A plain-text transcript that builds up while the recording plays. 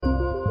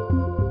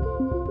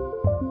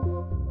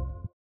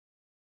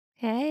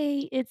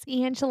Hey, it's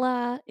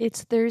Angela.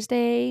 It's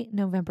Thursday,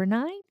 November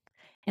 9th,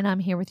 and I'm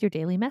here with your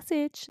daily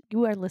message.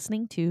 You are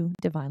listening to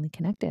Divinely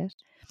Connected.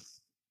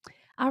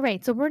 All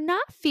right, so we're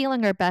not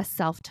feeling our best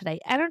self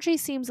today. Energy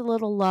seems a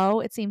little low.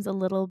 It seems a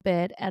little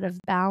bit out of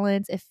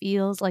balance. It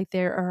feels like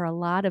there are a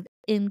lot of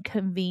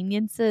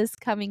inconveniences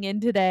coming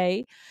in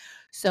today.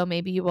 So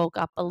maybe you woke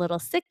up a little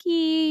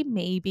sicky.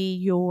 Maybe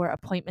your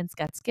appointments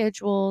got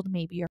scheduled.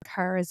 Maybe your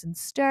car isn't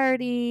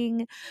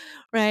starting,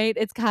 right?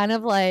 It's kind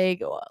of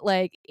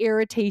like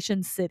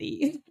irritation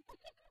city,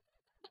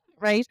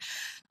 right?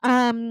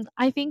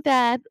 I think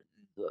that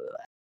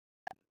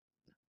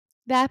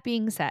that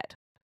being said,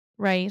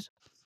 right?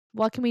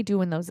 What can we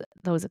do in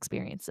those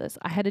experiences?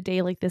 I had a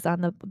day like this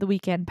on the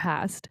weekend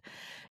past,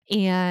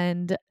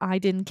 and I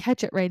didn't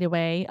catch it right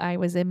away. I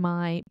was in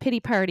my pity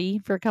party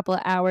for a couple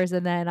of hours,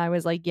 and then I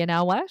was like, you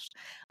know what?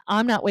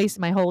 I'm not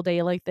wasting my whole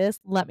day like this.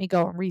 Let me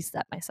go and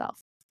reset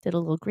myself. Did a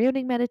little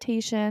grounding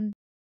meditation,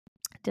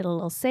 did a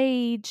little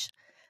sage,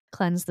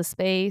 cleanse the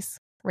space,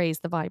 raise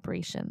the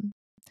vibration.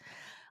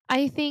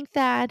 I think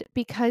that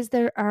because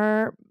there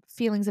are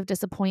feelings of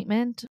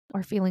disappointment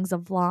or feelings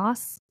of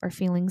loss or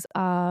feelings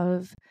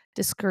of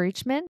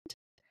discouragement,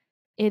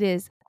 it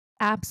is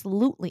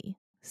absolutely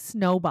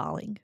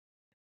snowballing.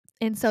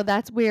 And so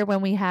that's where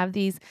when we have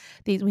these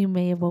we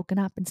may have woken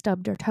up and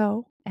stubbed our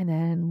toe, and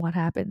then what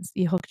happens?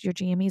 You hooked your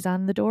jammies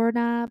on the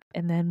doorknob,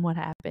 and then what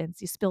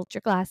happens? You spilt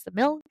your glass of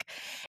milk,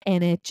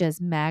 and it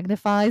just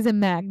magnifies and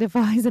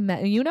magnifies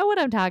you know what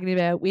I'm talking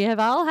about. We have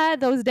all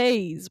had those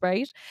days,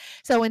 right?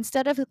 So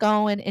instead of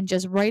going and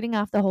just writing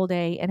off the whole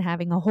day and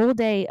having a whole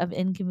day of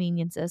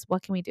inconveniences,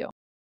 what can we do?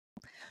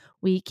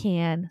 We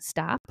can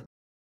stop.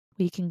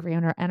 We can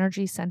ground our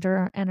energy, center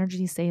our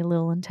energy, say a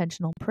little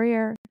intentional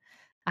prayer,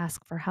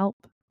 ask for help.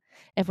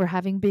 If we're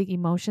having big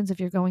emotions, if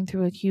you're going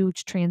through a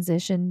huge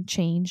transition,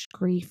 change,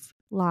 grief,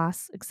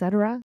 loss,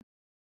 etc.,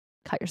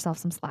 cut yourself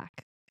some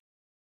slack,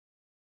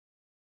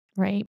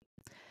 right?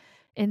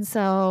 And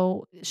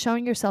so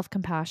showing yourself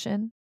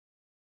compassion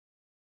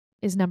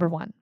is number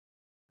one.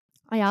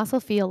 I also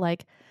feel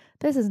like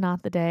this is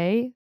not the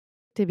day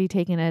to be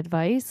taking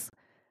advice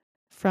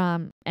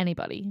from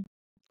anybody.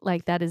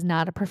 Like that is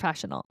not a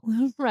professional,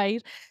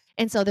 right?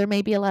 And so there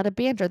may be a lot of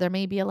banter. There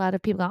may be a lot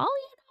of people going,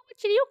 oh,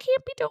 you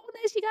can't be doing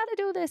this. You got to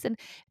do this. And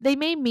they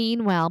may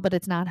mean well, but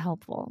it's not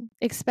helpful,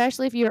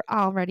 especially if you're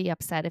already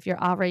upset, if you're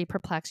already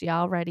perplexed, you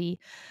already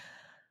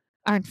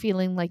aren't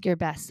feeling like your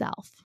best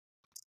self,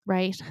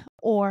 right?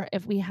 Or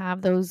if we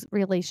have those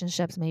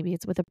relationships, maybe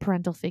it's with a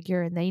parental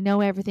figure and they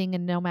know everything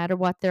and no matter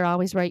what, they're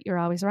always right, you're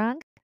always wrong.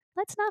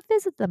 Let's not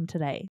visit them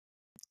today.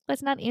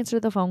 Let's not answer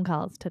the phone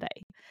calls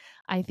today.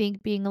 I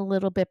think being a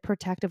little bit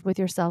protective with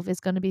yourself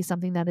is going to be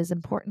something that is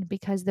important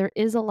because there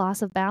is a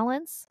loss of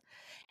balance.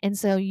 And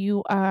so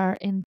you are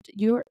in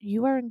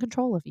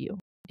control of you.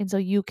 And so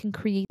you can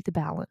create the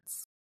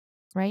balance,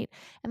 right?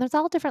 And there's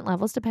all different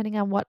levels depending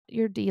on what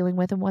you're dealing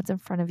with and what's in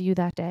front of you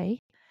that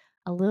day.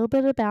 A little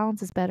bit of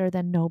balance is better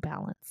than no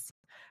balance,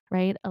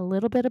 right? A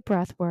little bit of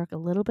breath work, a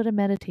little bit of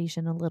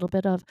meditation, a little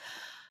bit of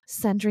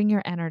centering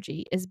your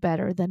energy is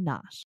better than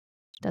not.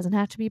 Doesn't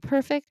have to be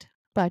perfect,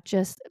 but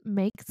just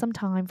make some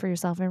time for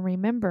yourself and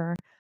remember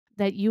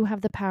that you have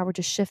the power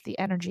to shift the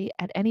energy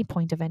at any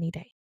point of any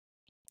day.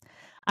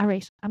 All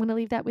right, I'm going to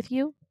leave that with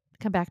you.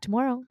 Come back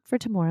tomorrow for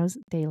tomorrow's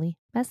daily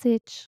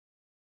message.